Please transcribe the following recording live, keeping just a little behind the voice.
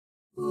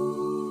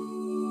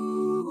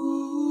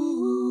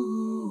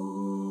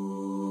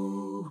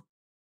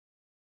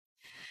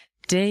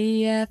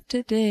Day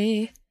after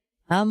day,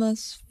 I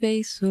must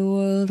face a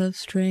world of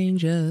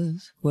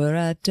strangers where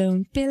I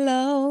don't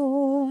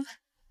belong,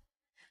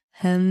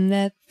 and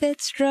that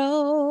fits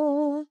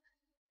wrong.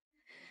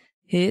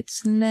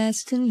 It's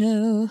nice to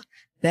know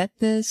that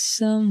there's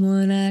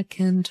someone I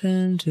can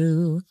turn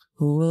to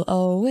who will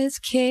always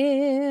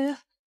care.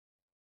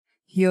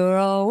 You're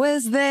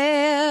always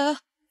there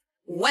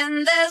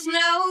when there's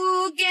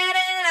no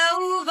getting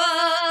over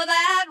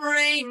that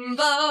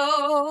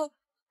rainbow.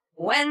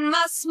 When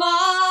my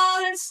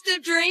smallest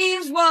of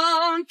dreams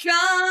won't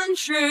come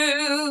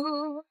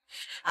true,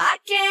 I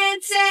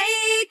can't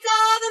take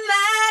all the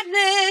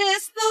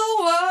madness the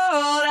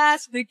world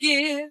has to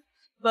give,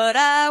 but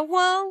I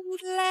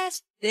won't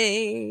last a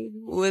day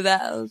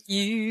without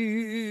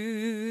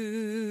you.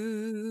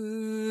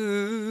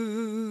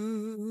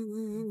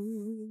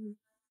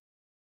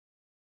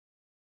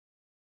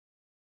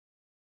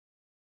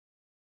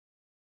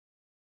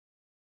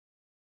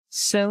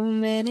 So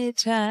many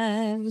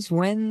times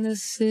when the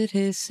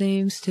city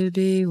seems to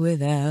be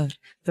without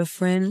a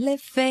friendly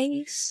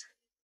face,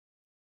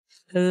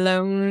 a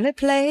lonely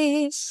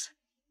place,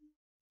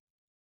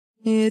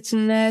 it's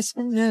nice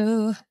to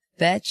know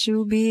that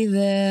you'll be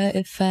there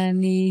if I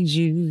need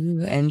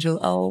you, and you'll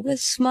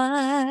always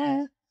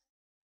smile.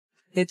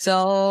 It's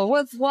all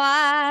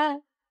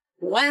worthwhile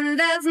when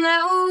there's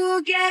no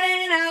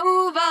getting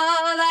over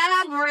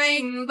that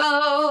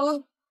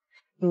rainbow.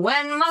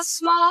 When my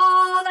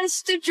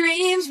smallest of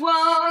dreams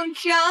won't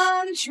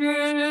come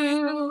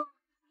true,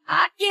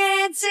 I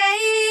can't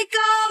take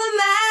all the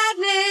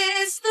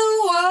madness the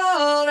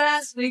world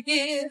has to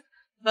give,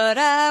 but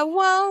I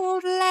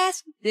won't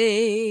last a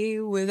day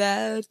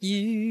without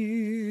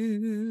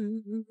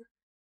you.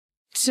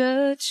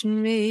 Touch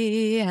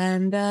me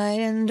and I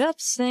end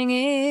up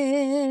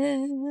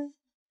singing.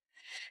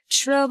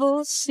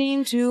 Troubles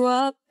seem to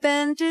up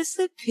and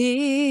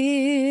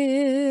disappear.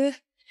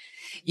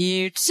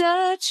 You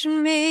touch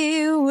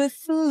me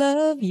with the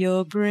love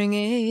you're bringing.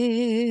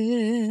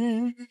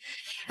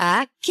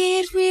 I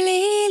can't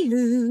really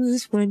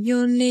lose when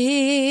you're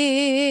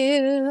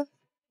near.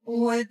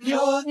 When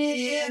you're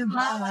near,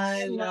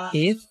 my love.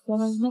 If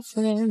all my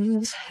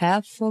friends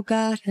have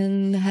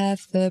forgotten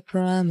half their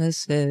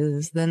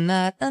promises, they're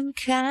not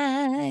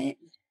unkind,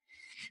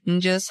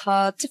 just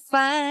hard to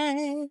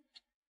find.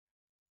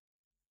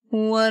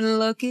 One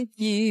look at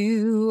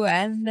you,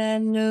 and I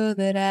know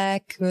that I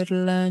could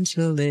learn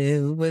to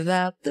live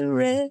without the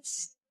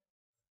rest.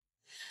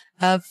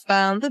 I've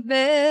found the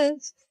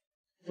best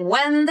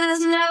when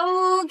there's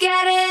no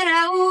getting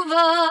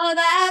over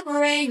that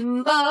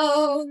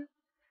rainbow.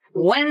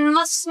 When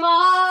my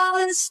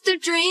smallest of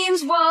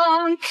dreams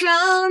won't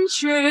come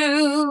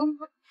true,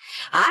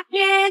 I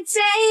can't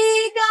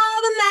take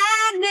all the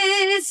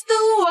madness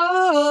the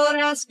world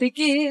has to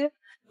give,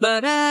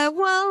 but I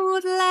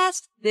won't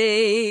last a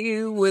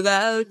day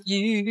without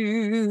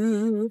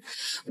you.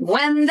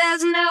 When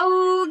there's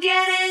no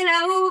getting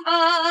over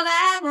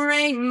that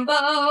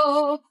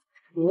rainbow,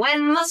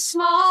 when my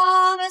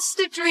smallest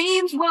of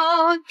dreams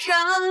won't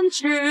come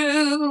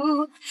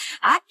true,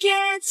 I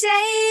can't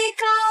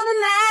take all the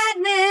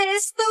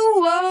madness the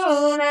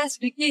world has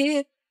to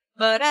give,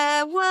 but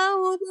I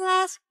won't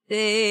last a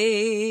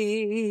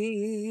day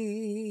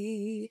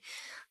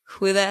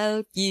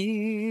without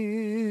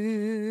you.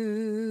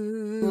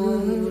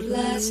 Won't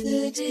last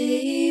a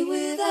day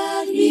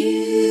without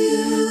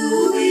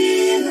you.